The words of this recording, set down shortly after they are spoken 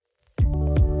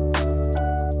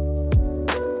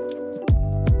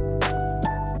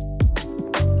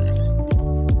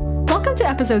to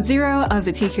episode 0 of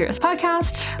the Tea Curious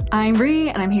podcast. I'm Ree,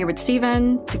 and I'm here with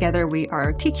Steven. Together we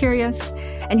are Tea Curious.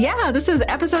 And yeah, this is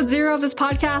episode 0 of this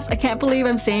podcast. I can't believe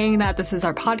I'm saying that this is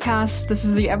our podcast. This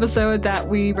is the episode that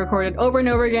we recorded over and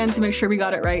over again to make sure we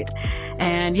got it right.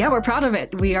 And yeah, we're proud of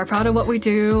it. We are proud of what we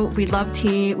do. We love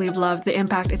tea. We've loved the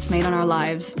impact it's made on our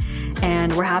lives.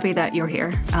 And we're happy that you're here,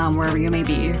 wherever you may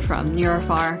be, from near or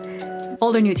far.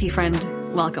 Old or new tea friend,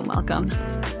 welcome, welcome.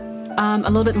 A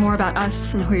little bit more about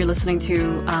us and who you're listening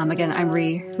to. Again, I'm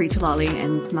Ree Tulali,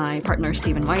 and my partner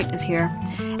Stephen White is here.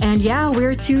 And yeah,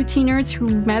 we're two tea nerds who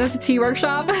met at the tea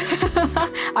workshop.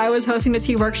 I was hosting the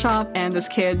tea workshop, and this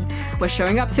kid was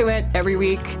showing up to it every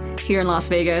week here in Las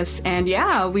Vegas. And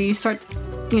yeah, we started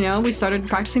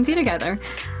practicing tea together.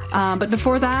 But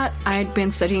before that, I'd been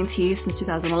studying tea since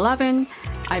 2011.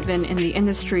 I've been in the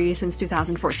industry since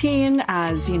 2014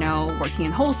 as, working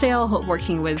in wholesale,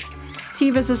 working with tea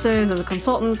businesses as a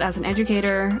consultant, as an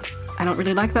educator. I don't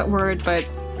really like that word, but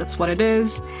that's what it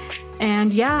is.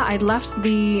 And yeah, I left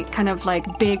the kind of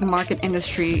big market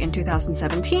industry in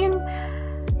 2017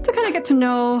 to kind of get to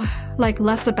know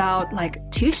less about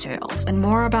tea sales and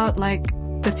more about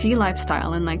the tea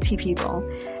lifestyle and tea people.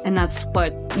 And that's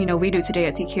what, we do today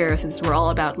at Tea Curious. Is we're all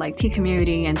about tea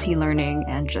community and tea learning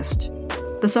and just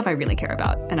the stuff I really care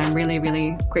about. And I'm really,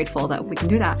 really grateful that we can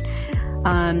do that.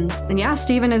 And yeah,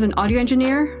 Steven is an audio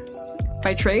engineer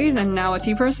by trade and now a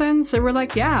tea person. So we're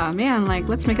let's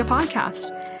make a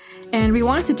podcast. And we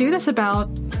wanted to do this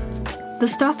about the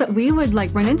stuff that we would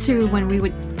run into when we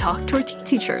would talk to our tea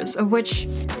teachers, of which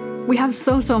we have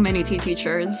so many tea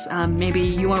teachers. Maybe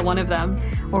you are one of them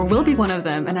or will be one of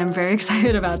them. And I'm very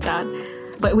excited about that.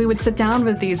 But we would sit down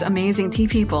with these amazing tea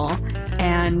people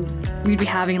and we'd be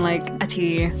having a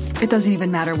tea. It doesn't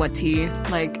even matter what tea,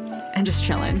 and just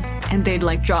chilling. And they'd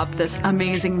drop this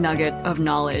amazing nugget of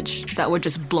knowledge that would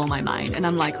just blow my mind. And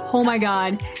I'm like, oh my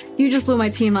God, you just blew my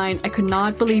tea mind. I could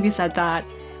not believe you said that.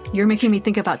 You're making me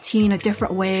think about tea in a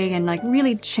different way and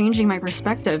really changing my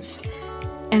perspectives.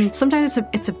 And sometimes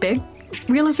it's a big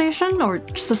realization or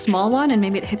just a small one, and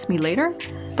maybe it hits me later.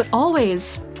 But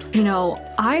always,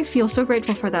 I feel so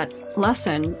grateful for that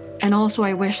lesson. And also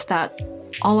I wish that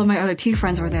all of my other tea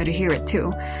friends were there to hear it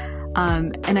too.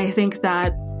 And I think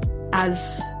that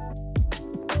as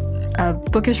a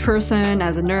bookish person,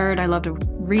 as a nerd, I love to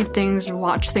read things,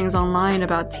 watch things online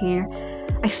about tea.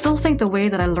 I still think the way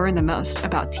that I learn the most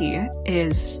about tea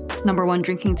is, number 1,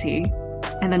 drinking tea.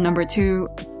 And then number 2,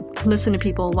 listen to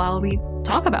people while we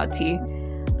talk about tea.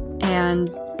 And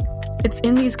it's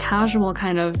in these casual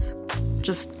kind of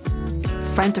just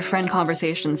friend-to-friend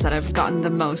conversations that I've gotten the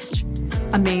most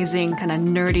amazing, kind of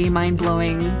nerdy,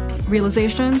 mind-blowing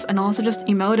realizations, and also just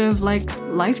emotive,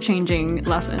 life-changing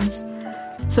lessons.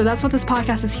 So that's what this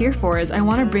podcast is here for, is I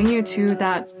want to bring you to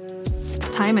that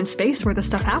time and space where this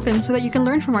stuff happens so that you can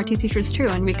learn from our tea teachers too,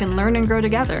 and we can learn and grow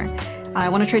together. I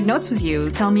want to trade notes with you.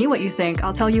 Tell me what you think.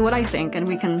 I'll tell you what I think, and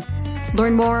we can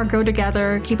learn more, grow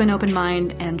together, keep an open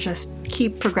mind, and just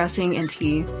keep progressing in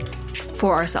tea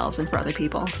for ourselves and for other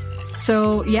people.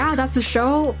 So yeah, that's the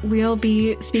show. We'll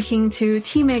be speaking to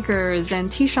tea makers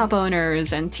and tea shop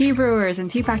owners and tea brewers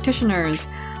and tea practitioners,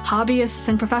 hobbyists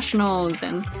and professionals,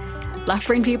 and left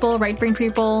brain people, right brain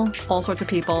people, all sorts of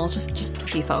people, just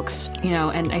tea folks,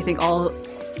 and I think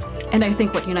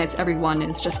what unites everyone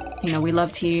is just, we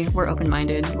love tea, we're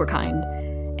open-minded, we're kind,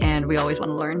 and we always want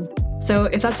to learn. So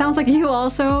if that sounds like you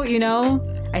also,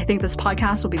 I think this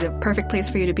podcast will be the perfect place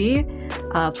for you to be.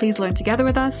 Please learn together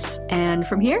with us. And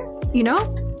from here,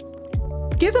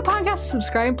 give the podcast a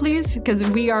subscribe, please, because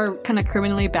we are kind of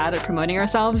criminally bad at promoting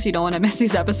ourselves. You don't want to miss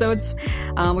these episodes.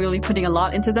 We will be putting a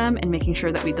lot into them and making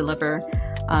sure that we deliver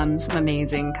some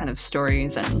amazing kind of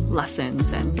stories and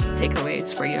lessons and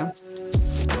takeaways for you.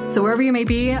 So wherever you may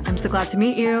be, I'm so glad to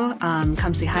meet you.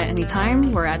 Come say hi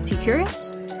anytime. We're at Tea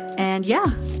Curious. And yeah,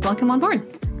 welcome on board.